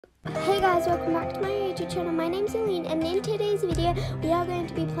Hey guys, welcome back to my YouTube channel. My name's Aline, and in today's video we are going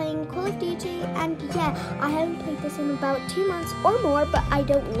to be playing Call of Duty. And yeah, I haven't played this in about 2 months or more, but I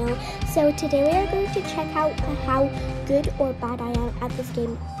don't know. So today we are going to check out how good or bad I am at this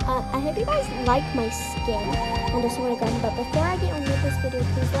game. I hope you guys like my skin and also my gun. But before I get on with this video,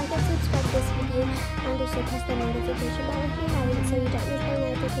 please like and subscribe to this video, and also press the notification bell if you haven't, so you don't miss my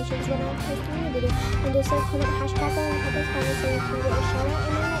notifications when I post a new video. And also comment hashtag on Pepper's Family so you can get a shout out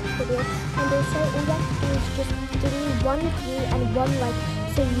in my next video. And also all you have to do is just give me one view and one like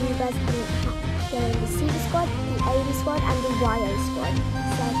so you guys can get in the C squad, the A squad, and the YA squad.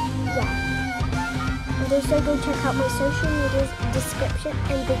 So yeah. And also go check out my social medias description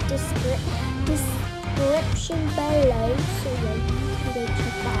and the description below. So yeah, you can go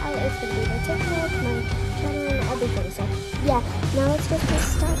check that out. It's gonna be my TikTok, my channel, and everything. So yeah, now let's just get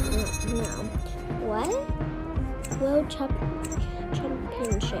started now. What? World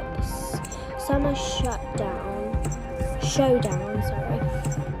Championships. Summer Showdown, sorry.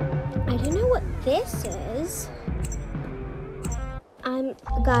 I don't know what this is.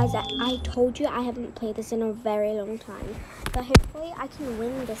 Guys, I told you I haven't played this in a very long time. But hopefully I can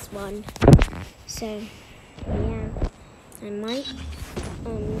win this one. So, yeah. I might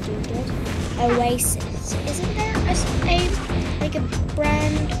do good. Oasis. Isn't there like a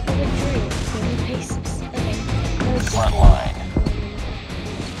brand of a drink called Oasis? Okay. Front line.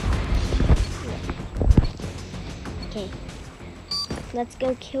 Okay. Let's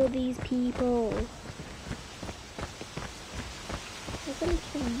go kill these people. I'm gonna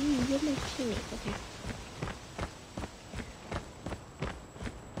kill you. You're my teammate. Okay.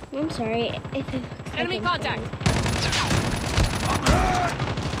 I'm sorry if it looks Enemy like contact!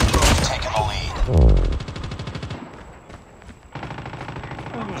 Taking the lead.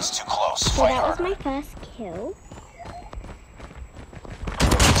 Okay. It's too close. So Fight that was harder. my first kill.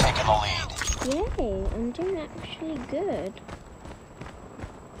 Taking the lead. Yay, I'm doing actually good.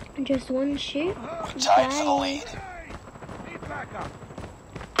 Just one shoot. We tied for the lead.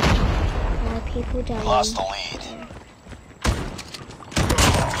 People dying. Lost the lead.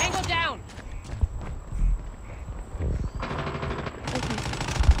 Angle down! Okay.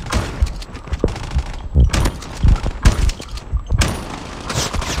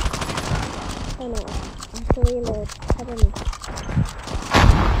 Oh no, I have to reload. Cover me.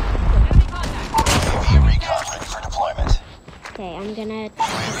 Enemy contact! UAV recon ready for deployment. Okay, I'm gonna...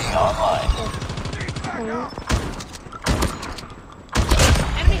 UAV online.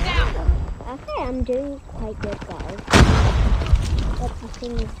 Enemy down! Okay, I'm doing quite good, guys. But the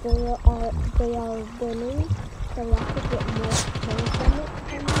thing is, they are winning, so we have to get more kills from it.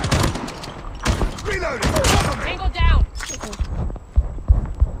 Angle down! Okay.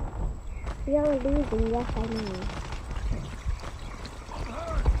 We are losing, yes, I know.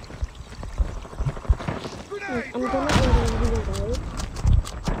 I'm gonna reload.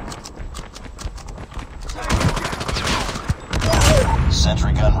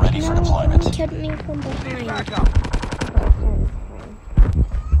 Sentry gun ready for deployment. No, killed me from behind.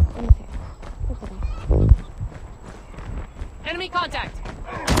 Okay. Enemy contact!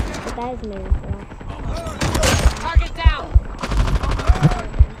 The guy's moving for us. Target down!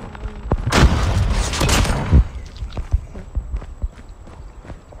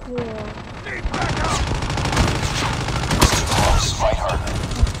 Yeah. Close. Fight harder.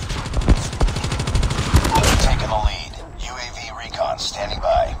 Taking the lead. UAV recon standing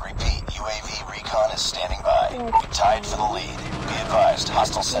by. Repeat. UAV recon is standing by. We tied for the lead. Be advised.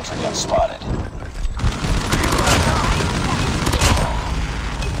 Hostile sentry gun spotted.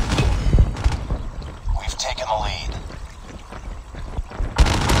 We've taken the lead.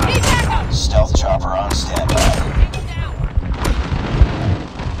 Need backup! Stealth chopper on standby. Angle down!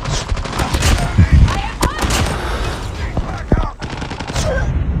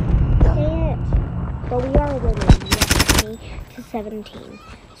 Hit. But we are winning. 20 to 17.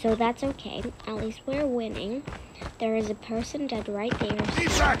 So that's okay. At least we're winning. There is a person dead right there.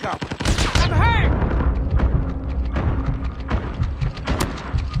 So I'm hurt!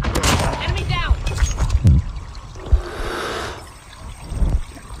 Enemy down!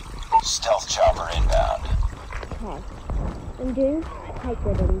 Stealth chopper inbound. okay. I'm doing quite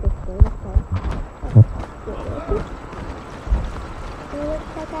good in this game, so it looks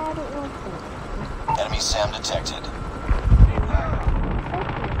like I haven't lost it. Enemy SAM detected.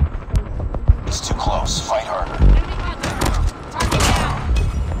 It's too close. Fight harder. Enemy contact! Target down!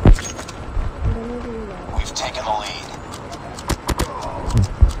 I'm gonna reload. We've taken the lead.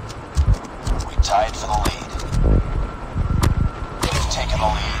 We tied for the lead. We've taken the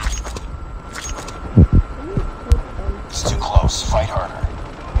lead. It's too close. Fight harder.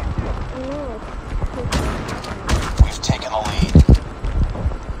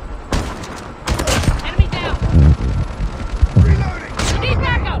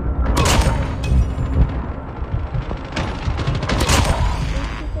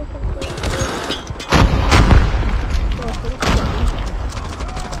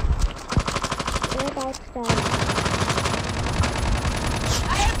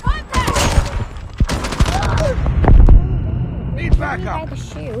 a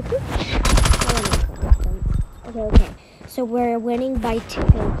shoe. Okay. So we're winning by 2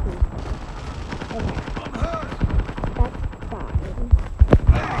 people. Okay. That's fine.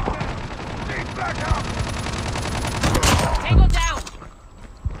 Tango down.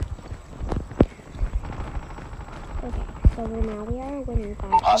 Okay, so now we are winning by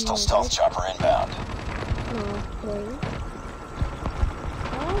Hostile stealth chopper inbound. No, 3.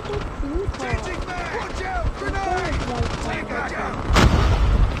 Oh, good people. Watch out! Grenade!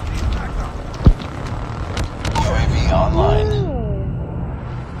 UAV online.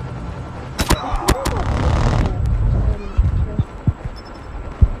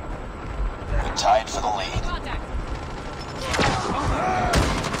 We tied for the lead. Contact.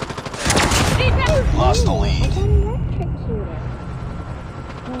 Lost the lead. I got electrocuted.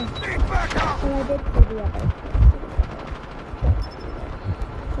 Need backup! Well, I did see the other person.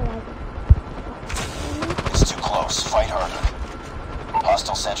 So It's too close. Fight harder.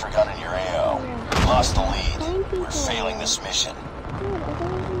 Hostile sentry gun in your AO. Lost the lead. We're failing this mission. You're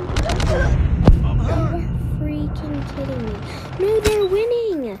freaking kidding me. No, they're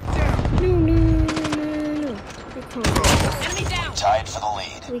winning. No. We can't. Enemy down. Tied for the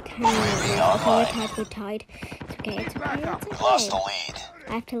lead. We can't. We're tied. It's okay. We lost the lead.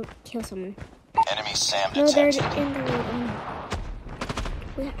 I have to kill someone. Enemy SAM No, they're detected. in the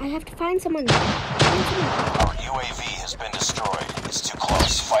lead. I have to find someone. Our UAV has been destroyed. It's too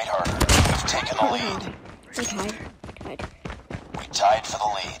close. Fight harder. We've taken the lead. We're tied. We tied for the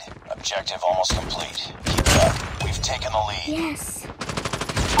lead. Objective almost complete. Keep it up. We've taken the lead. Yes.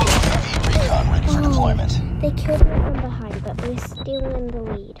 UAV recon ready for deployment. They killed me from behind, but we're still in the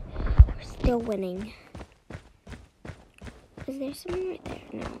lead. We're still winning. Is there someone right there?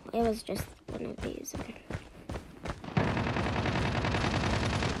 No, it was just one of these. Okay.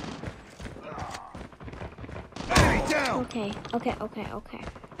 Enemy down! Okay.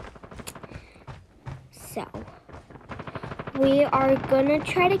 So, we are gonna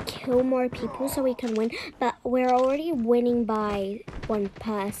try to kill more people so we can win, but we're already winning by 1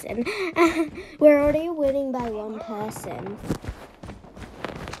 person. We're already winning by 1 person.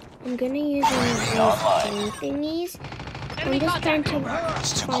 I'm gonna use one of those thingies. I'm just trying to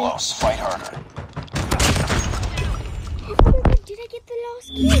It's too close. Fight harder. Oh my god, did I get the last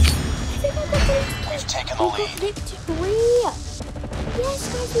kill? I think I got the last kill. We've taken the We got lead. victory! Yes,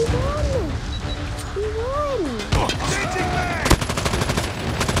 guys, we won! We won! Changing mag!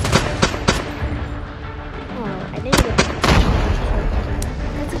 Oh, I didn't get the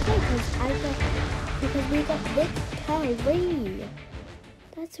That's okay, because we got victory!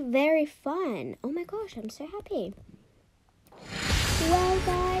 That's very fun. Oh my gosh, I'm so happy. Well,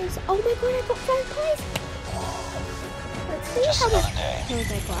 guys, oh my god, I got 5 plays! Let's see Just how much another day.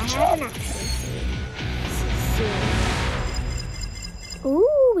 kills I got. I Good job. haven't actually seen.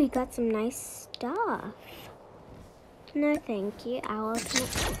 Ooh, we got some nice stuff. No, thank you. I'll open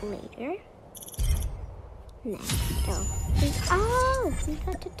it later. Next, we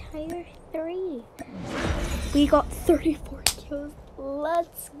got to tier 3. We got 34 kills.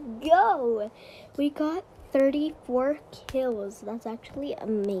 Let's go. We got 34 kills. That's actually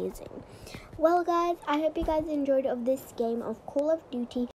amazing. Well, guys, I hope you guys enjoyed of this game of Call of Duty.